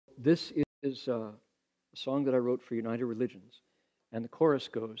This is a song that I wrote for United Religions, and the chorus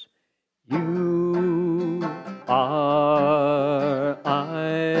goes, "You are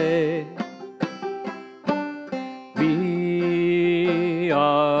I, we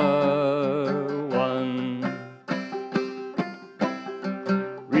are one,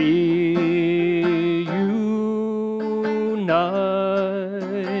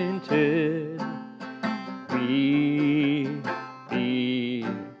 reunited, we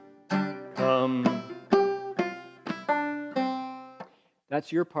become."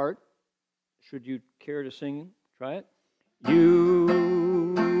 That's your part. Should you care to sing? Try it.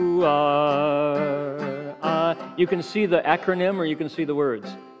 You are I. You can see the acronym or you can see the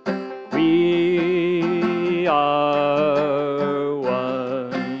words. We are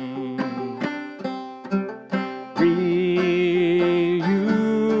one.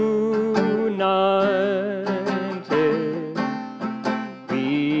 Reunited.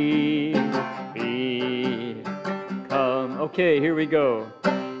 We become. Okay, here we go.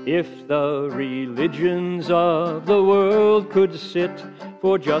 If the religions of the world could sit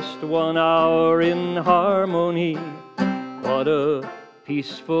for just 1 hour in harmony, what a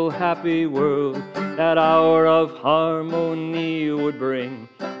peaceful, happy world that hour of harmony would bring.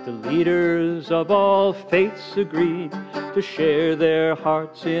 The leaders of all faiths agreed to share their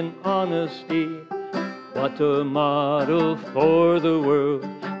hearts in honesty. What a model for the world,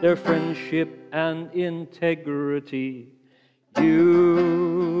 their friendship and integrity.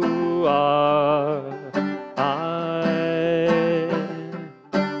 You are I,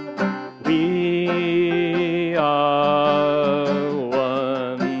 we are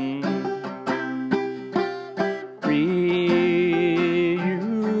one,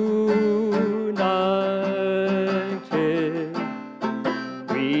 reunited,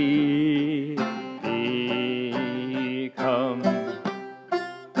 we become.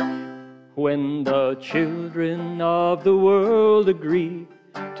 When the children of the world agree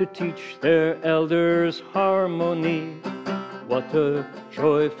to teach their elders harmony, what a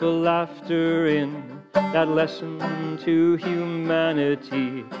joyful laughter in that lesson to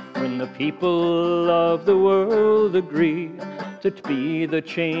humanity. When the people of the world agree to be the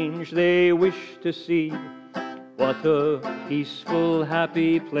change they wish to see, what a peaceful,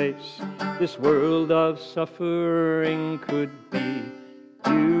 happy place this world of suffering could be.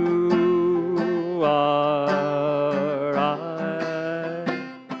 You are I,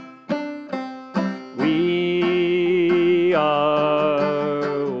 we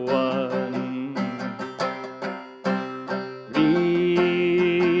are one,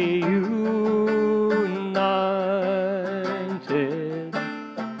 reunited,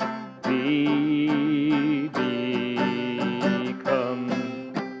 we become.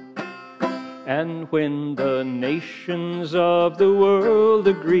 And when the nations of the world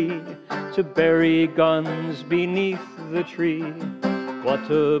agree to bury guns beneath the tree,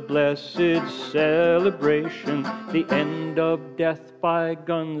 what a blessed celebration the end of death by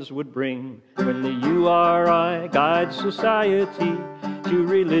guns would bring. When the URI guides society to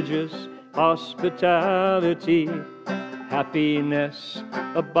religious hospitality, happiness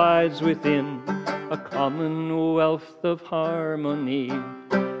abides within a commonwealth of harmony.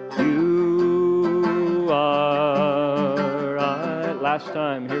 You are I. Last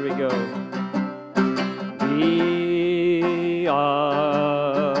time, here we go. We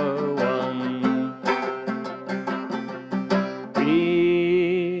are one. Reunited,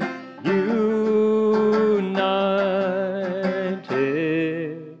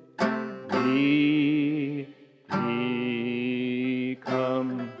 we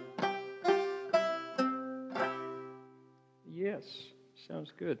become. Yes,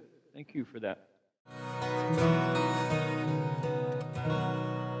 sounds good. Thank you for that.